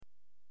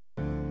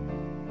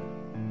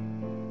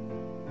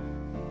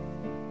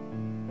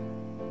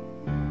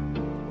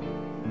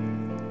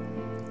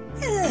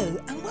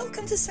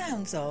Welcome to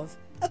Sounds Of,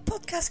 a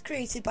podcast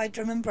created by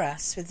Drum and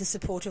Brass with the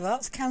support of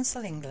Arts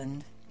Council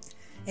England.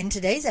 In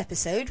today's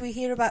episode, we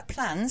hear about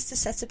plans to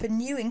set up a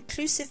new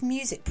inclusive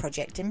music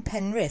project in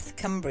Penrith,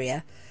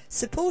 Cumbria,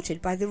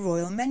 supported by the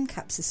Royal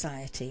Mencap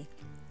Society.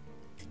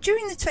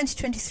 During the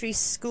 2023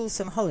 school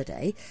summer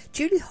holiday,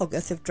 Julie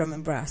Hogarth of Drum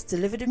and Brass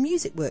delivered a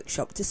music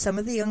workshop to some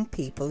of the young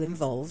people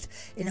involved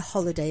in a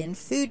holiday and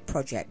food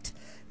project,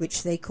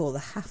 which they call the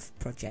HAF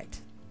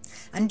project.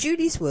 And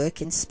Julie's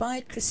work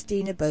inspired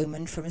Christina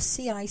Bowman from a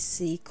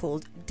CIC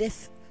called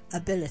Diff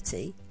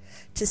Ability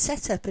to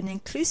set up an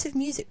inclusive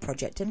music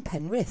project in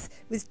Penrith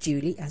with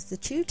Julie as the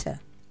tutor.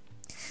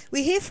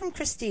 We hear from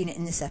Christina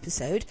in this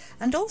episode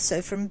and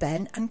also from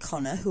Ben and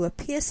Connor, who are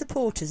peer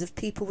supporters of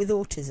people with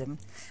autism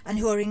and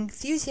who are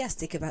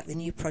enthusiastic about the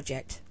new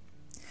project.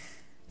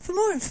 For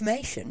more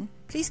information,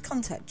 please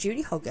contact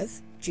Julie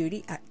Hogarth,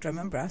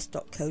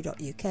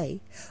 julie@drumandbrass.co.uk,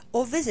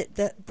 or visit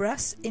the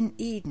Brass in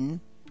Eden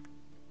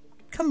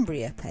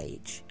Cumbria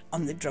page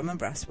on the Drum and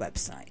Brass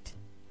website.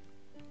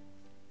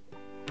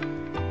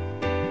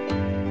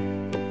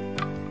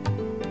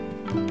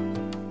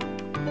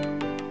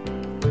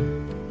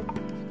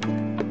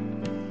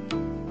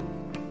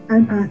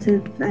 I'm part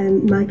of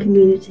my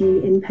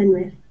community in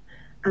Penrith,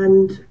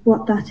 and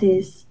what that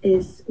is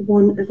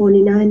one of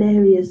only 9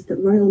 areas that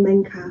Royal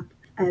Mencap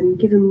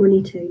given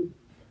money to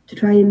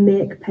try and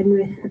make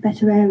Penrith a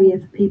better area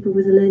for people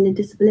with a learning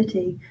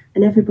disability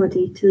and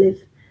everybody to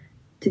live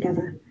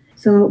together.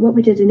 So what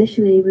we did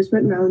initially was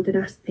went round and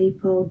asked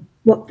people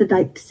what they'd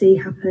like to see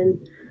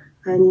happen,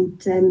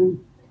 and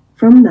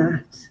from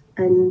that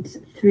and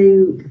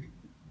through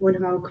one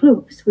of our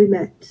clubs we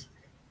met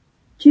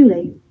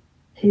Julie,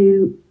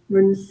 who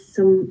runs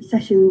some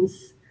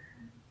sessions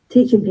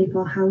teaching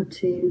people how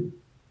to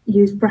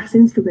use brass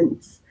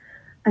instruments,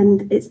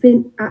 and it's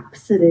been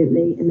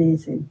absolutely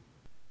amazing.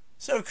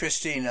 So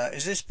Christina,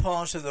 is this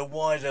part of the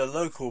wider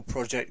local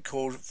project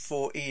called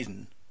For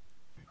Eden?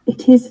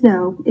 It is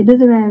now. In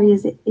other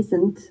areas it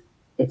isn't.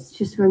 It's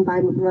just run by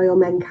Royal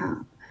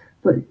Mencap.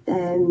 But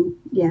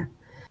yeah.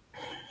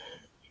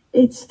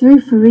 It's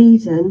through For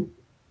Eden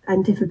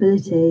and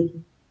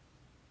Diffability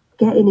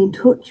getting in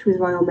touch with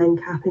Royal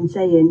Mencap and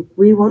saying,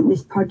 we want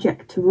this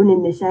project to run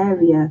in this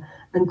area,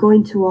 and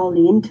going to all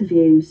the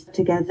interviews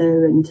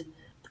together and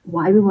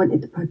why we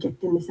wanted the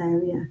project in this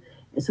area.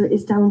 So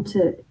it's down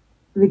to,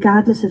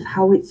 regardless of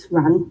how it's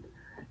run,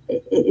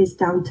 it is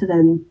down to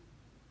them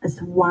as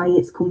to why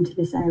it's come to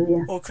this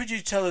area. Or could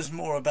you tell us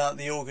more about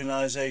the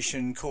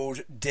organisation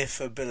called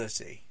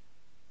Diffability?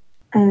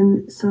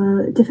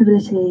 So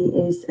Diffability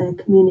is a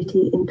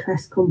community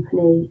interest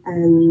company.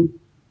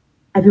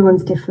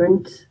 Everyone's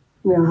different.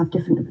 We all have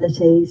different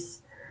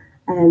abilities.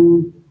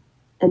 And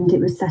it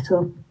was set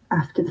up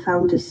after the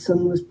founder's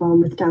son was born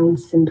with Down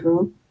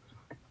syndrome.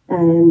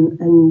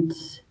 And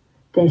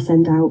they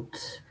send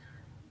out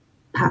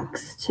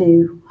packs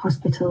to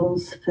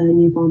hospitals for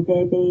newborn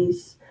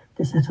babies.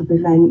 They set up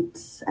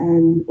events,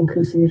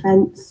 inclusive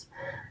events.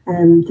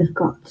 They've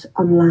got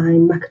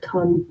online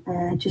Macathon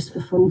just for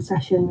fun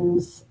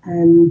sessions.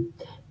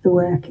 They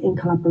work in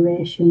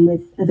collaboration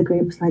with other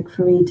groups like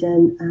For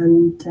Eden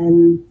and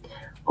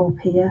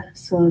OPEA.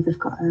 So they've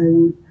got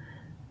an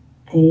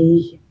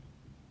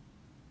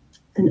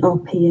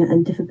OPEA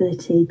and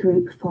Diffability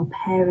group for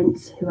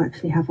parents who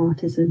actually have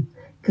autism,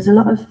 because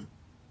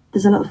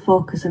there's a lot of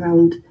focus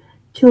around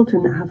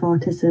children that have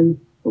autism,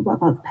 but what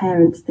about the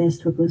parents? They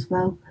struggle as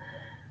well.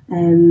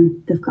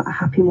 They've got a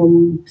Happy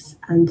Mums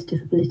and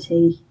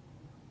Diffability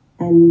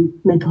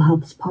mental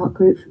health support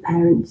group for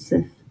parents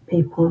of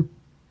people,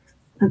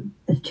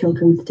 of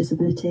children with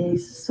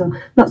disabilities. So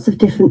lots of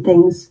different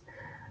things,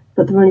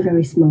 but they're only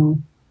very small.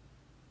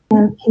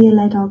 They're a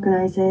peer-led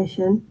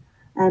organisation,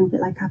 a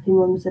bit like Happy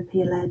Mums are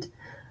peer-led,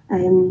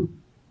 and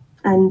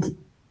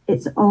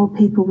it's all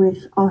people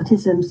with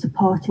autism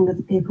supporting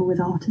other people with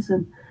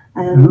autism.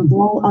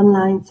 All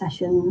online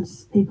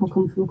sessions. People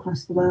come from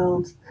across the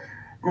world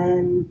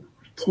to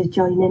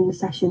join in the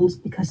sessions,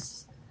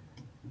 because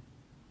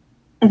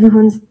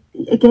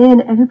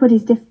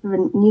everybody's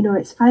different. You know,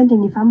 it's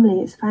finding your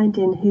family, it's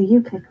finding who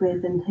you click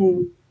with and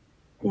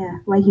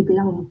where you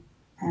belong.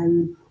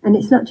 And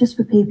it's not just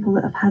for people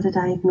that have had a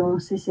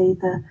diagnosis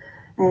either.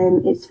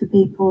 It's for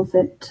people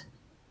that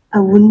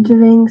are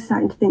wondering,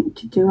 starting to think,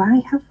 do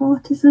I have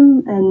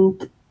autism?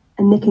 And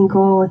they can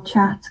go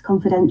chat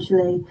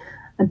confidentially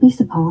and be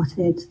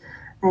supported.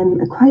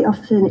 And quite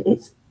often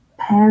it's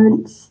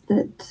parents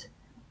that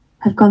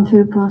have gone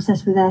through a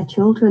process with their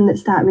children that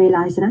start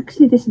realising,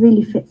 actually, this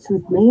really fits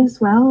with me as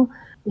well.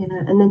 You know,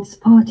 and then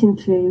supporting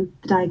through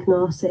the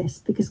diagnosis,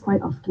 because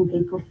quite often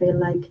people feel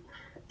like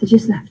they're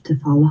just left to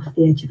fall off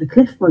the edge of a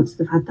cliff once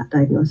they've had that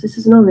diagnosis.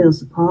 There's no real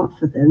support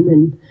for them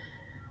and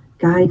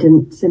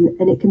guidance, and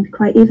it can be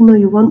quite, even though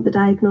you want the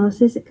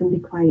diagnosis, it can be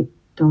quite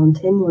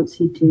daunting once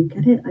you do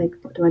get it. Like,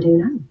 what do I do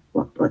now?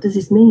 What does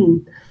this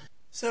mean?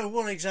 So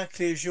what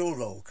exactly is your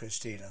role,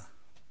 Christina?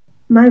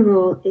 My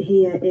role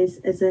here is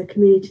as a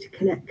community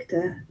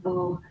connector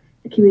or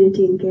a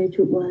community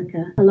engagement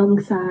worker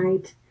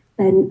alongside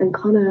Ben and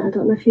Connor. I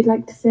don't know if you'd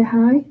like to say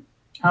hi.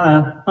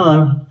 Hello.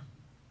 Hello.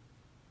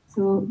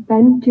 So,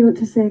 Ben, do you want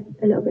to say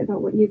a little bit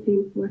about what you've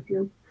been working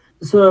on?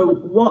 So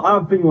what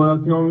I've been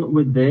working on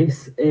with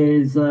this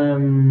is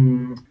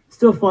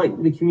stuff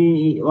like the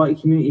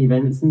community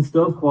events and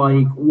stuff.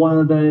 Like one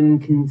of them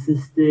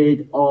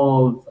consisted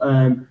of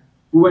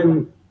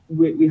when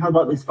we had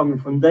like this family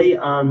fun day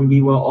and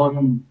we were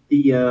on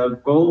the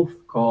golf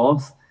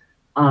course.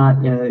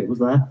 Yeah, it was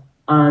there,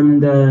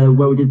 and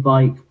where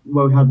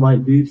we had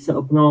like booths set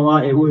up and all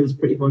that. It was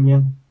pretty fun,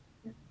 yeah.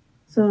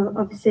 So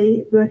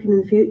obviously, working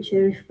in the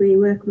future, if we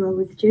work more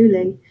with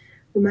Julie,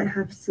 we might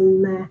have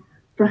some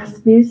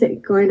brass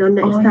music going on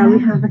next time we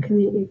have a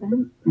community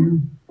event.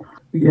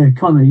 Yeah,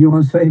 Connor, you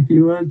want to say a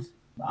few words?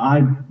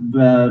 I've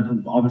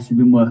obviously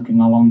been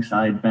working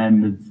alongside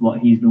Ben with what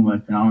he's been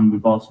working on.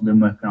 We've also been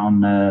working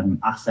on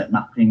asset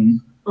mapping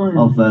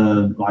of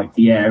like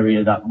the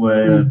area that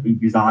we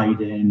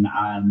reside in,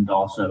 and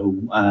also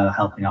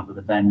helping out with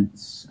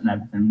events and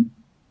everything.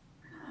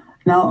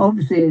 Now,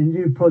 obviously, in a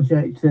new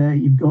project,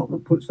 you've got to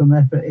put some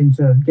effort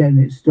into getting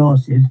it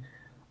started.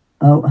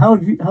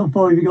 How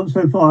far have you got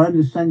so far? I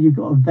understand you've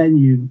got a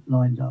venue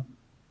lined up.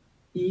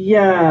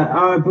 Yeah,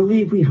 I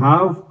believe we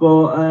have,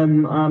 but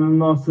I'm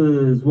not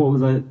as, what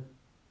was it?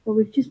 Well,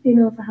 we've just been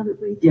over,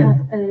 haven't we, to Yeah.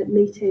 have a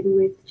meeting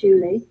with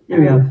Julie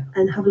We have.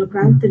 and have a look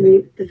around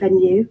the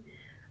venue.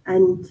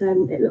 And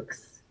it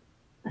looks,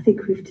 I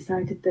think we've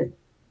decided that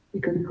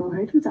we're going to go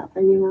ahead with that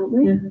venue, aren't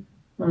we? Yeah.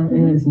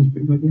 Yeah, it seems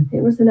pretty good, yeah.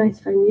 It was a nice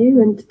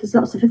venue, and there's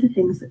lots of other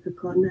things that could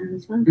go on there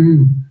as well.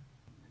 And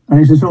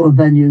it's a sort of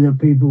venue that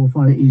people will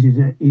find it easy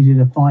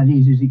to find,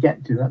 easy to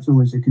get to. That's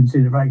always a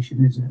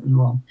consideration, isn't it, as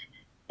well?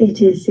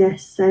 It is,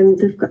 yes.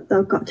 They've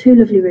got two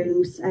lovely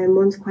rooms.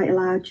 One's quite a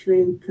large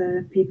room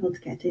for people to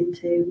get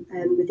into,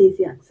 with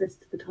easy access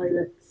to the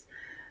toilets,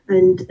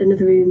 and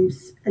another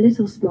room's a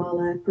little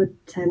smaller, but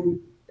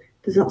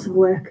there's lots of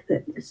work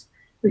that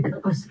we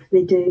could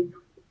possibly do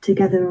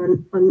together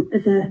on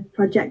other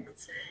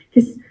projects.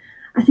 Because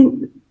I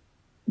think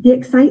the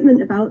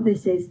excitement about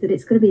this is that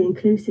it's going to be an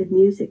inclusive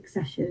music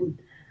session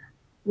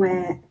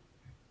where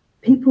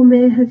people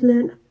may have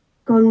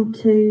gone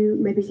to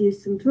maybe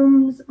use some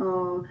drums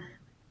or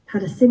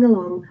had a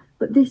sing-along,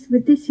 but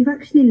with this you're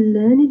actually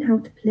learning how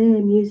to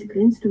play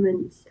musical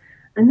instruments,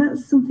 and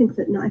that's something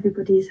that not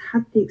everybody has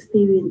had the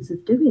experience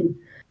of doing.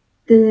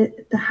 The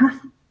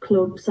HAF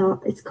clubs,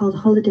 it's called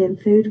Holiday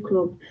and Food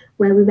Club,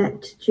 where we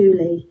met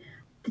Julie.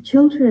 The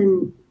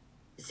children,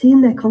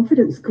 seeing their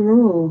confidence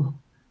grow,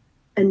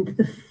 and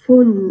the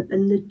fun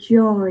and the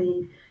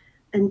joy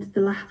and the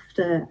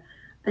laughter,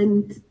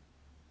 and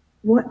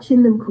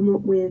watching them come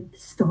up with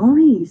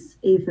stories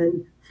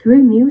even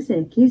through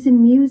music,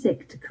 using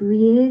music to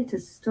create a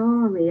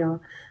story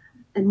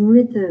and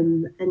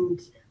rhythm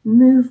and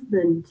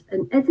movement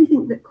and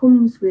everything that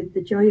comes with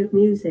the joy of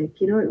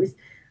music. It was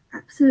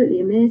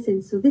absolutely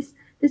amazing. So this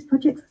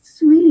project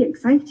is really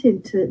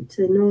exciting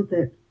to know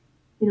that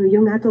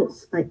young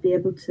adults might be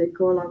able to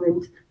go along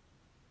and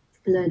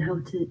learn how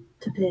to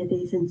play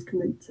these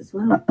instruments as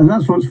well. And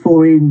that's what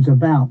 4 Eden's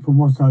about, from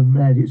what I've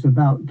read. It's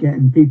about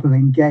getting people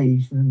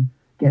engaged and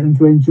getting them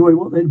to enjoy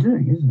what they're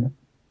doing, isn't it?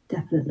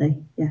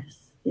 Definitely,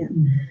 yes, yeah.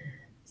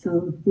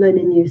 So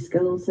learning new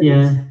skills.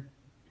 Yeah.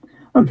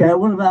 Okay,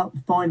 what about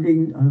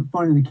finding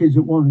the kids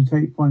that want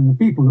to finding the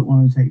people that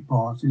want to take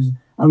part?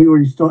 Have we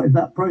already started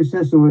that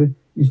process, or are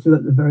you still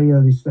at the very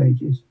early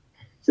stages?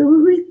 So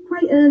we're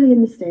quite early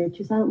in the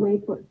stages, aren't we?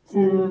 But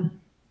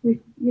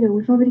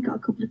we've already got a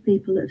couple of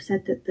people that have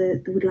said that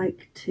they would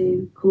like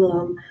to come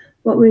along.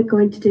 What we're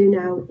going to do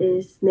now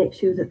is make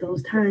sure that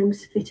those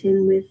times fit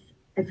in with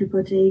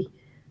everybody,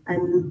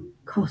 and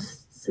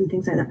costs and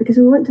things like that, because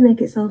we want to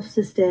make it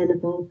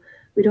self-sustainable.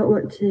 We don't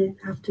want to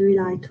have to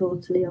rely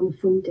totally on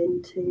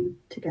funding to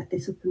get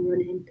this up and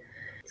running.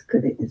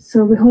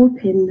 So we're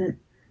hoping that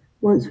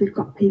once we've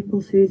got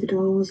people through the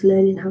doors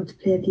learning how to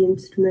play the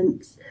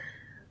instruments,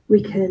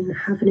 we can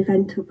have an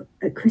event up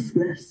at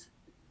Christmas.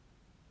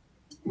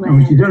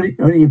 Which is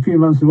only a few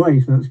months away,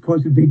 so that's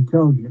quite a big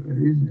target,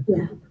 really, isn't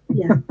it?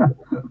 Yeah.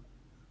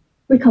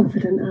 We're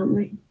confident, aren't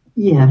we?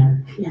 Yeah.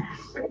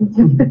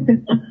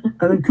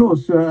 And of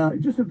course,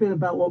 just a bit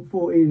about what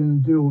 4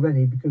 Eden do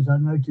already, because I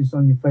noticed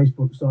on your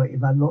Facebook site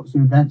you've had lots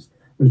of events.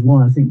 There's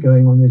one, I think,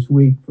 going on this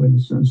week, for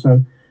instance.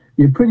 So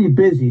you're pretty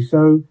busy.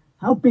 So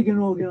how big an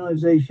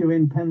organisation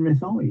in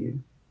Penrith are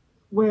you?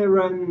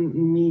 We're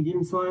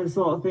medium-sized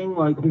sort of thing.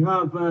 Like we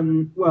have,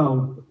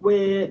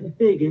 we're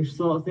biggish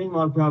sort of thing.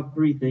 Like we have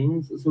 3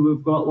 things. So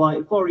we've got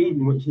like 4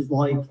 Eden, which is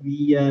like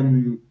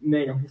the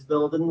main office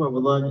building where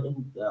we'll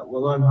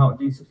learn how to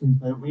do stuff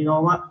independently and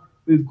all that.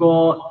 We've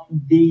got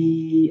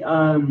the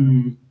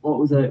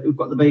We've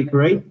got the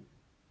bakery,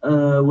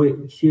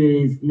 which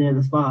is near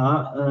the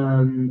spa.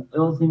 The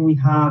other thing we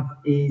have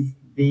is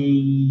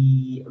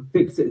the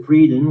Fix It for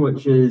Eden,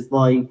 which is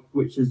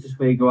just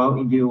where you go out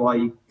and do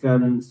like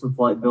stuff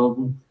like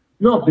repairing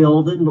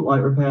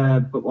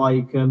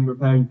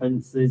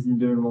fences and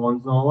doing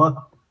lawns and all that.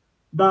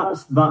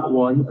 That's that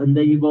one, and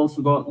then you've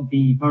also got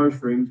the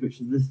parish rooms, which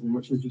is this one,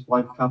 which is just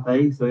like a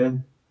cafe. So yeah.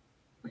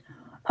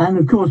 And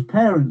of course,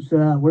 parents,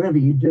 whatever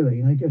you're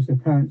doing, I guess the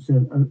parents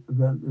of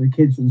the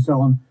kids and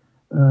so on,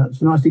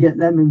 it's nice to get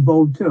them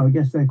involved too. I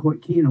guess they're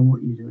quite keen on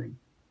what you're doing.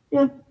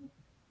 Yeah.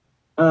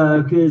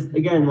 Because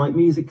again, like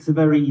music's a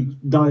very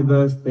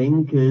diverse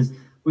thing. Because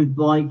with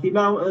like the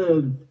amount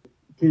of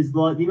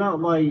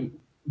like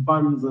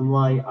bands and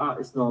like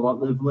artists and all that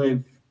that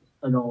live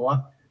and all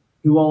that,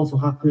 who also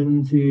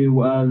happen to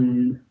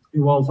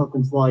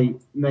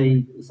like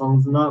make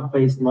songs and that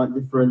based on like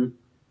different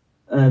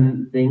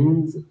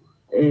things.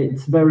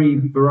 It's very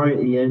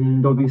variety,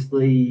 and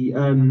obviously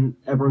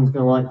everyone's going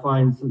to like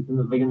find something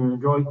that they're going to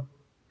enjoy.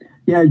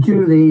 Yeah,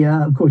 Julie,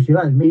 of course, you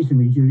had a meeting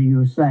with Julie, you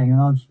were saying, and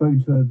I've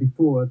spoken to her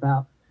before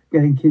about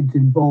getting kids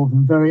involved,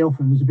 and very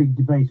often there's a big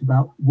debate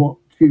about what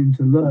tune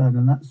to learn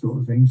and that sort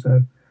of thing.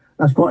 So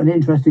that's quite an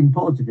interesting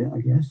part of it,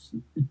 I guess,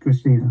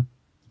 Christina.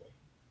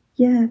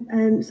 Yeah,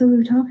 so we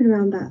were talking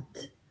around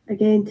that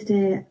again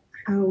today,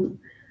 how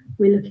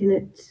we're looking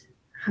at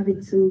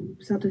having some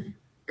sort of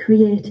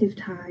creative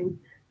time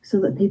so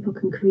that people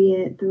can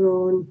create their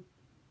own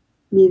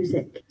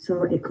music.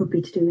 So it could be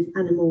to do with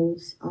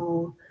animals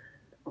or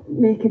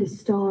making a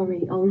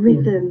story or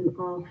rhythm,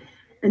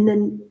 and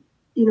then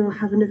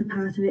have another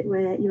part of it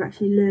where you're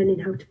actually learning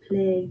how to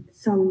play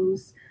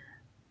songs,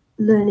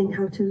 learning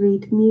how to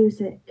read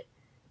music,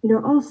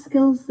 all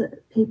skills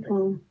that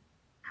people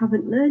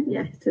haven't learned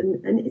yet,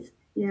 and it's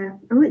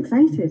I'm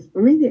excited.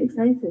 I'm really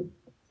excited.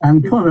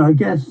 And Connor, I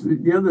guess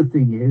the other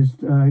thing is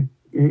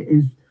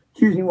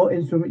choosing what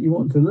instrument you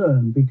want to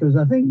learn, because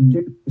I think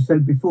you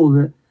said before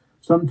that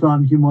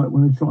sometimes you might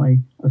want to try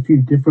a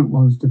few different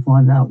ones to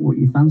find out what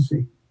you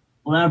fancy.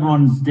 Well,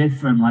 everyone's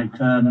different. Like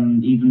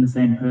even the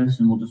same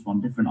person will just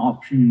want different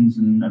options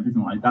and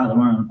everything like that. They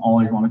won't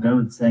always want to go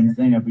with the same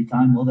thing every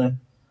time, will they?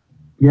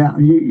 Yeah,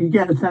 and you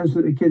get a sense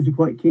that the kids are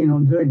quite keen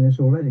on doing this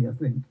already, I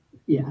think.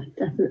 Yeah,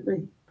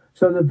 definitely.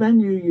 So the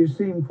venue you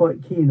seem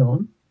quite keen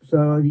on.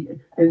 So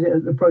is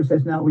it the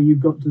process now where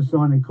you've got to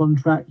sign a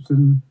contract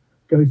and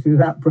go through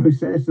that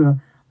process?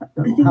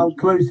 How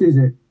close is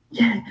it?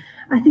 Yeah,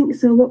 I think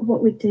so.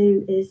 What we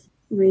do is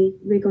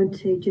we're going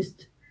to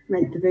just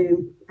rent the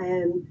room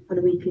on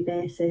a weekly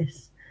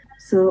basis.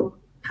 So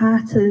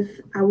part of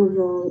our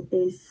role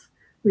is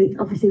we're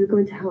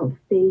going to help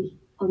be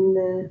on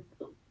the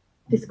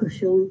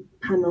discussion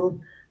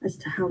panel as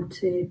to how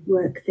to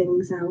work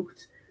things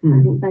out. I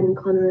think Ben and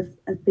Connor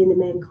have been the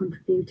main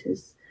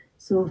contributors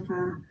so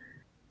far.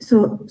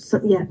 So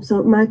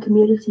my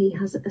community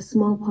has a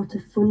small pot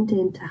of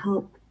funding to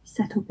help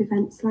set up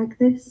events like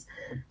this.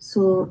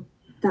 So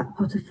that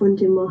pot of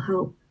funding will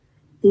help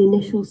the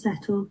initial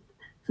setup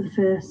for the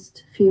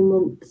first few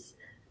months,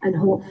 and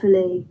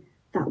hopefully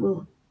that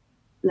will,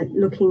 like,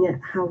 looking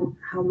at how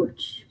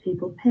much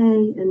people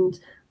pay and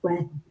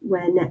where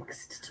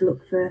next to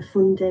look for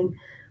funding.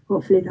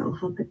 Hopefully that will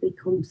help it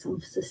become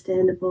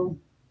self-sustainable.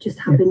 Just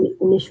having the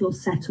initial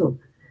startup.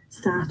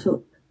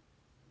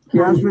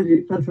 Yeah,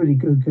 that's really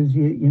good, because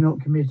you're not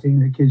committing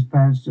the kids'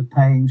 parents to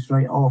paying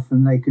straight off,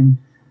 and they can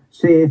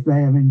see if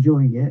they are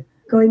enjoying it.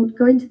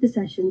 Going to the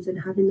sessions and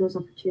having those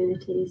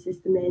opportunities is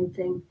the main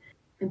thing,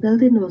 and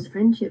building those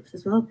friendships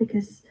as well,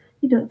 because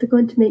they're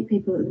going to meet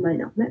people that they might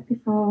not have met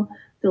before,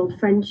 build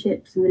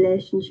friendships and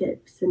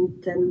relationships,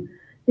 and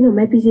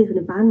maybe it's even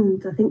a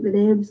band. I think the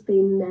name's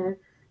been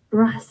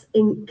Brass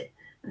Inc.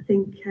 I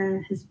think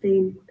has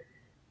been.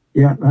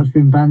 Yeah, that's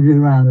been bandied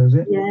around, has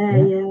it?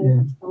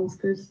 Yeah. Sounds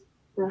good.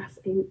 Brass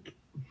Inc.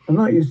 And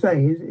like you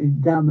say,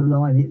 down the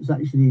line, it's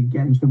actually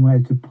getting somewhere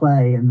to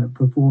play and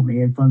performing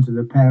in front of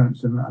the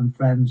parents and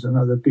friends and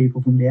other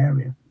people from the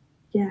area.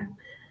 Yeah,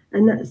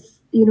 and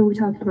that's, we're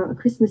talking about a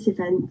Christmas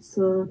event,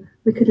 so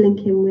we could link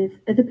in with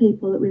other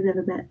people that we've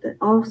never met that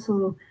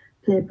also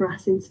play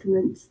brass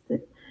instruments,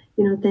 that,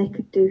 they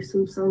could do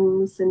some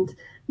songs, and,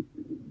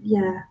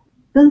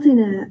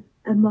 building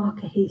a more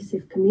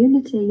cohesive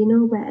community,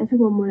 where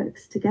everyone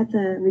works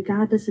together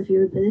regardless of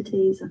your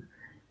abilities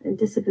and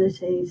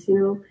disabilities.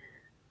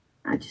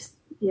 I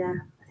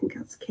think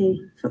that's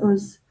key for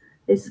us,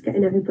 is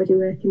getting everybody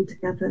working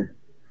together.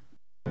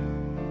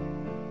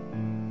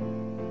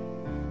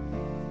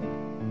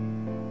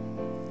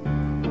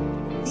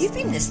 You've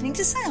been listening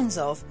to Sounds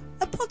Of,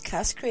 a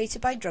podcast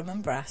created by Drum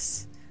and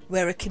Brass.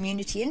 We're a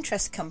community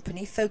interest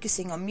company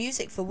focusing on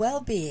music for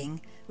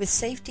well-being with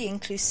safety,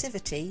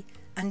 inclusivity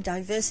and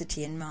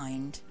diversity in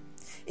mind.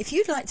 If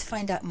you'd like to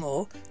find out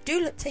more,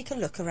 do take a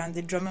look around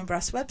the Drum and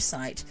Brass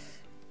website,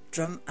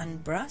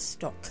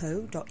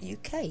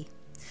 drumandbrass.co.uk.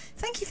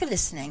 Thank you for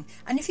listening,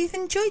 and if you've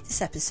enjoyed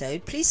this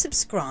episode, please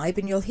subscribe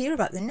and you'll hear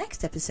about the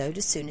next episode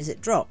as soon as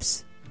it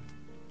drops.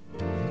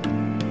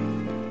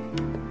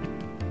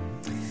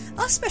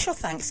 Our special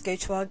thanks go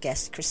to our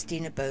guest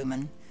Christina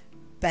Bowman,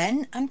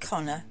 Ben and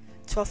Connor,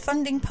 to our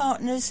funding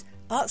partners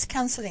Arts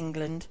Council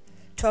England,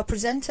 to our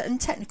presenter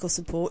and technical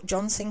support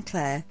John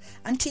Sinclair,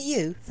 and to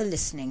you for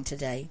listening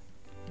today.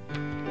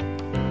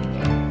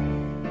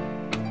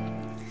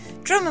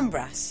 Drum and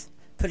Brass,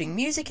 putting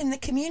music in the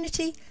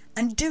community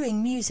and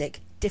doing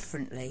music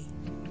differently.